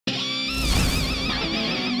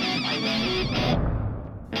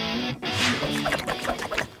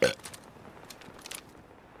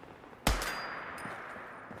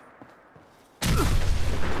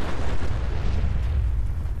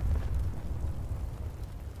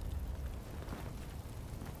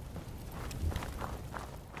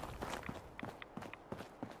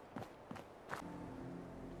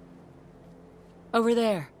Over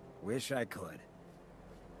there. Wish I could.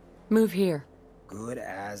 Move here. Good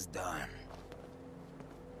as done.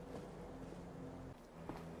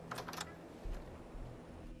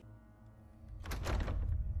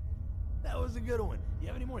 That was a good one. You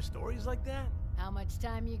have any more stories like that? How much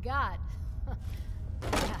time you got?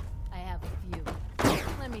 Yeah, I have a few.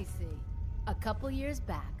 Let me see. A couple years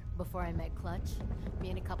back, before I met Clutch, me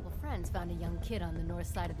and a couple friends found a young kid on the north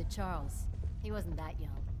side of the Charles. He wasn't that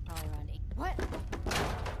young, probably around 8. What?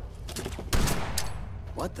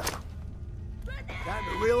 What the? Time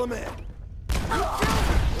to reel him in.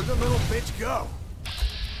 Where'd the little bitch go?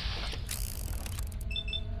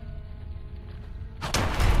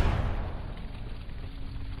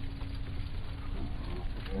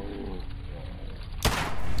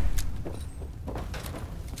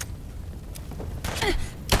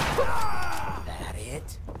 That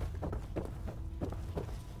it?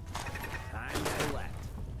 Time to collect.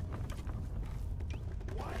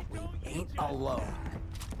 We ain't alone.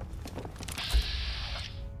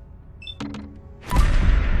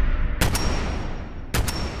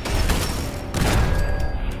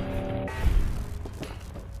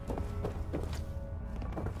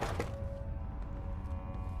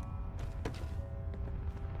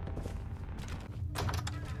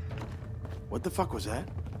 What the fuck was that?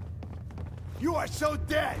 You are so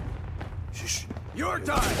dead! Shh. Your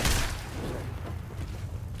time!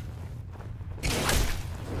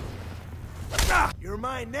 Ah, you're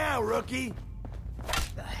mine now, rookie!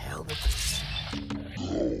 The hell did...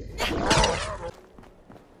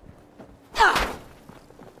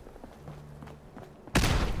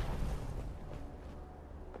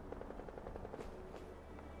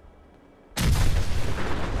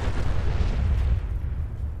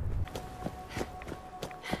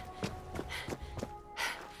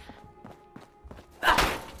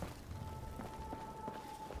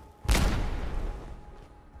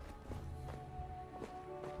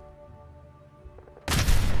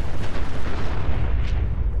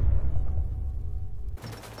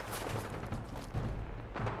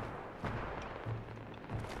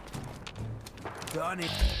 Done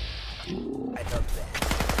it. I love that.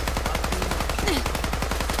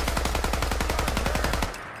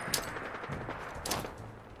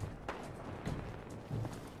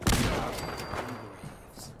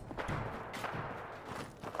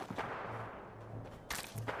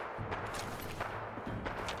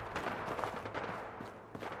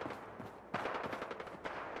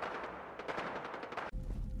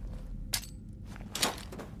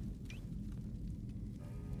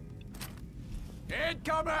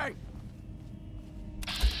 Incoming!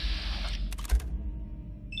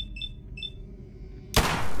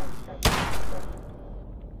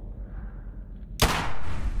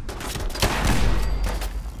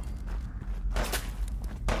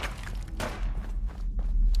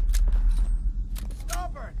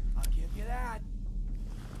 Stubborn! I'll give you that.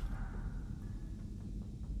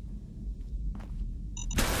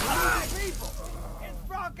 Ah, people! It's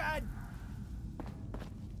broken!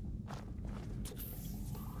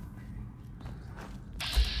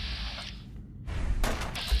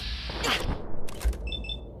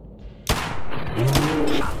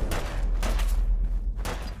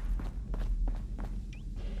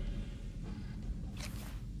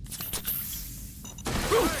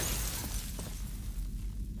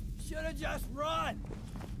 Should've just run!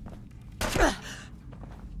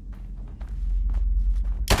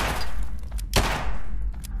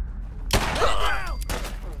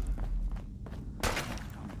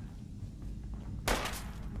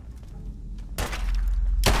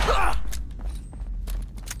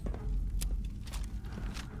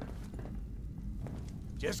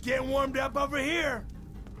 Just getting warmed up over here.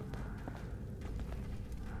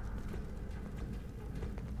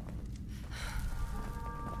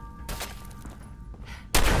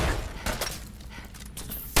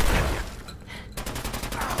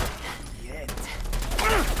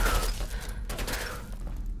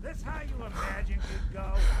 This how you imagine you'd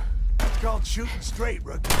go? It's called shooting straight,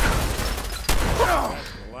 rookie.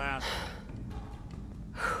 That's the last one.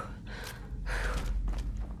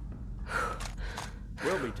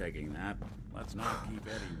 We'll be taking that. Let's not keep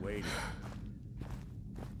Eddie waiting.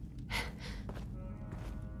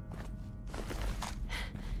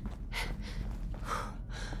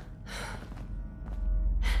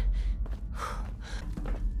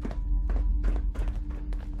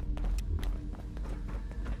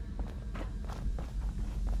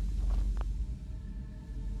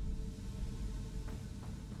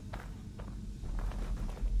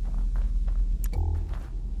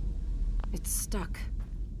 It's stuck.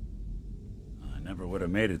 I never would have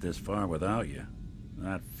made it this far without you.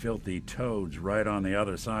 That filthy toad's right on the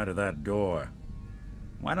other side of that door.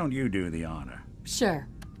 Why don't you do the honor? Sure.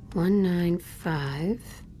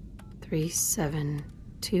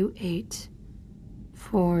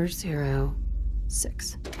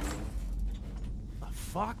 195-3728-406. The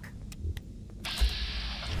fuck?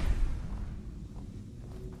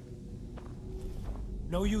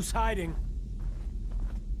 No use hiding.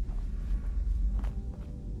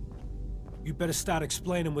 You better start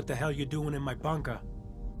explaining what the hell you're doing in my bunker.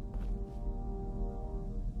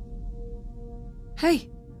 Hey,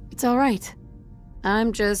 it's all right.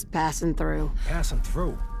 I'm just passing through. Passing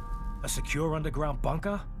through? A secure underground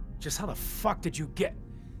bunker? Just how the fuck did you get...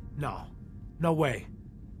 No. No way.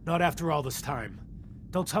 Not after all this time.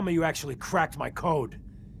 Don't tell me you actually cracked my code.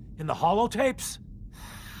 In the holotapes?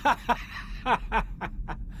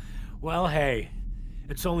 Well, hey.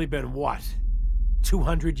 It's only been, what?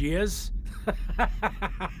 200 years?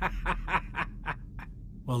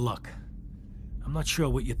 Well, look. I'm not sure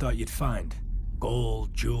what you thought you'd find.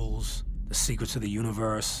 Gold, jewels, the secrets of the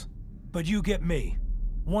universe. But you get me.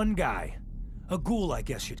 One guy. A ghoul, I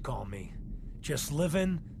guess you'd call me. Just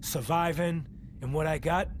living, surviving, and what I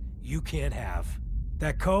got, you can't have.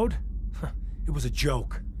 That code? It was a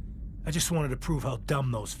joke. I just wanted to prove how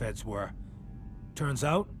dumb those feds were. Turns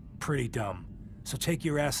out, pretty dumb. So take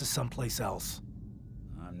your asses someplace else.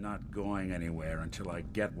 I'm not going anywhere until I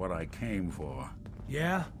get what I came for.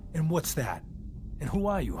 Yeah? And what's that? And who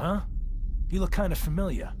are you, huh? You look kind of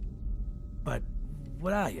familiar. But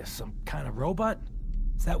what are you, some kind of robot?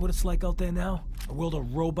 Is that what it's like out there now? A world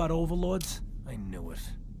of robot overlords? I knew it.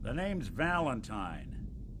 The name's Valentine.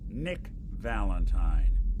 Nick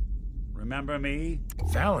Valentine. Remember me?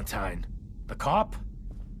 Valentine? The cop?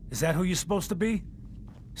 Is that who you're supposed to be?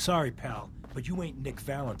 Sorry, pal, but you ain't Nick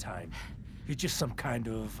Valentine. You're just some kind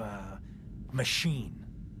of, machine.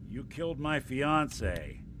 You killed my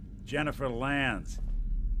fiancée, Jennifer Lands.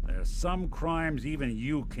 There's some crimes even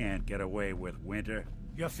you can't get away with, Winter.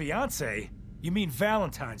 Your fiancée? You mean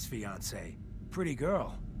Valentine's fiancée? Pretty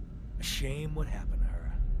girl. A shame what happened to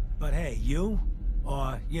her. But hey, you?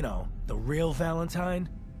 Or, you know, the real Valentine?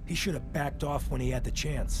 He should have backed off when he had the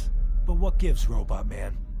chance. But what gives, Robot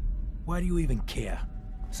Man? Why do you even care?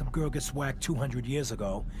 Some girl gets whacked 200 years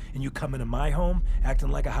ago, and you come into my home acting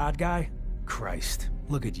like a hot guy? Christ,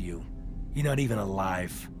 look at you. You're not even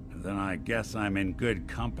alive. Then I guess I'm in good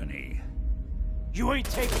company. You ain't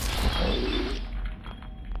taking...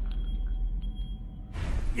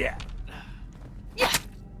 Yeah. Yeah.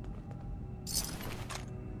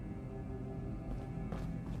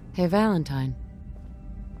 Hey, Valentine.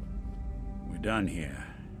 We're done here.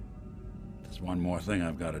 There's one more thing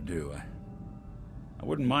I've got to do. I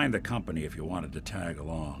wouldn't mind the company if you wanted to tag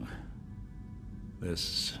along.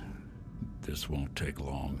 This won't take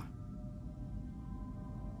long.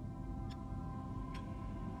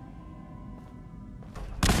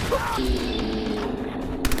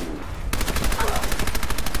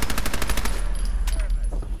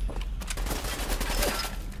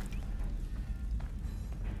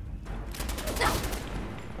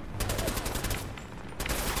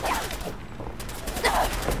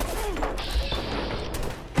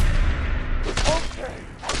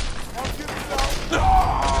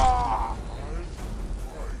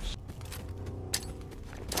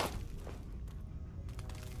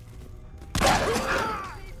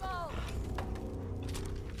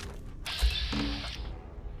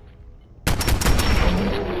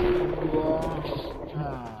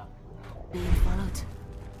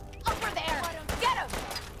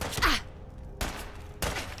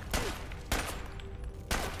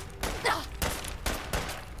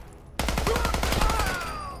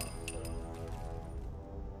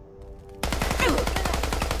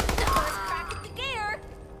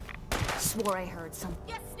 Swore I heard some.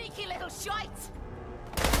 You sneaky little shite!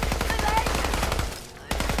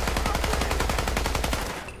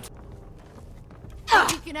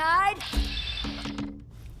 You can hide?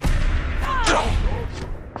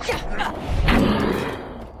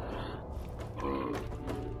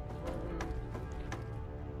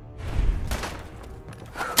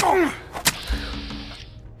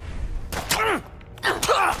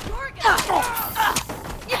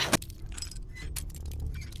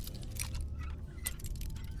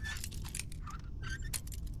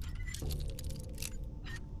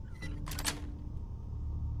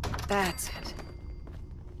 That's it.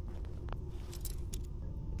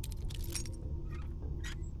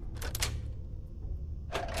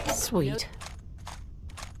 Sweet.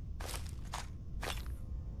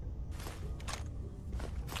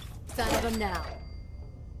 Son of him now.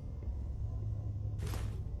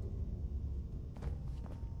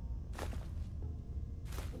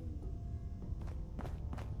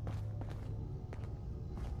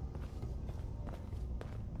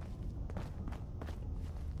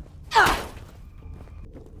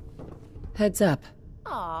 Heads up.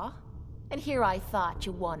 Aw. And here I thought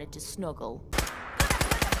you wanted to snuggle.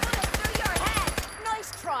 Through your head! Nice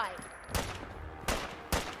try!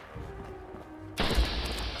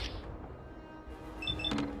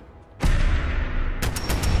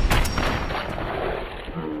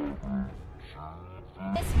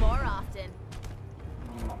 This more often.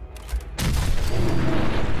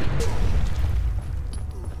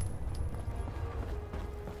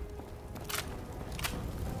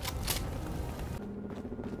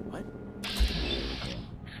 What?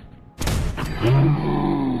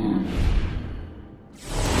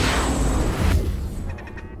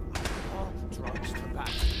 Alcohol, drugs,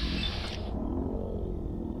 tobacco.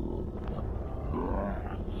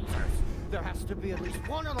 There has to be at least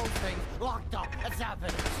one of those things locked up as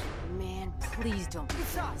evidence. Man, please don't be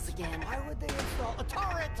this again. Why would they install a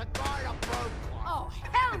turret to guard a road clock? Oh,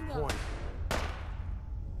 hell Good no! point.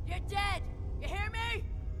 You're dead! You hear me?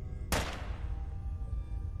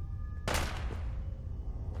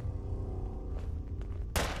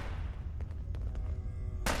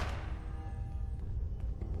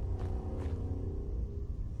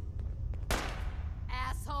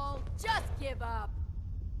 Asshole, just give up!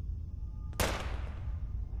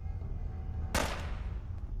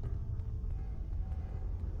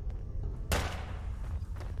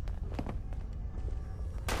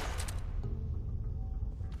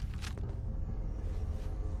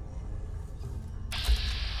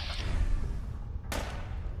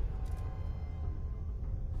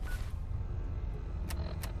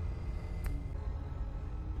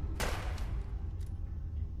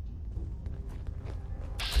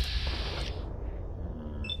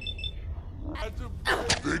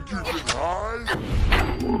 Think you can hide?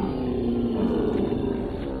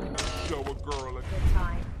 Show a girl a Good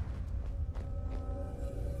time.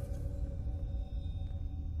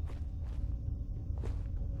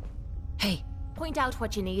 Hey, Point out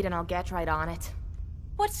what you need and I'll get right on it.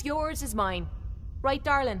 What's yours is mine. Right,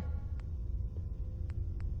 darling?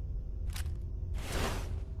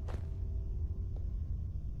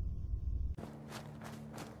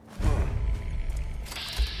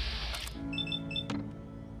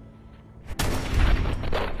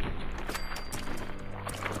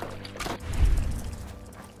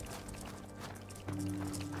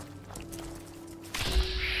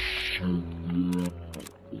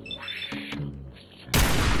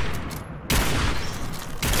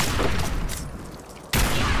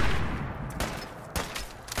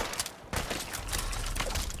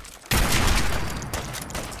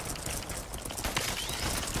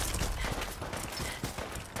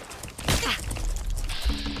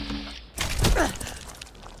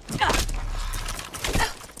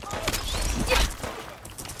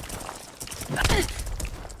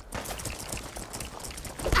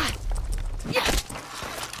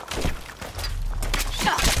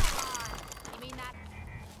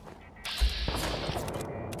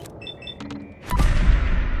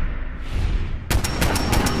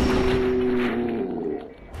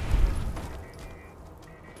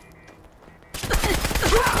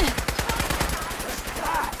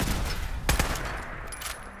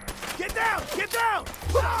 Get down! Get down!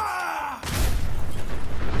 Ah!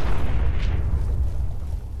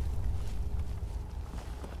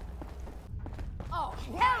 Oh,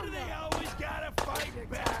 Why hell do they no! always gotta fight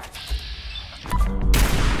back?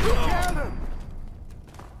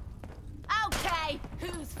 Okay,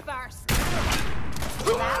 who's first?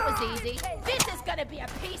 That was easy. This is gonna be a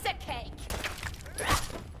piece of cake.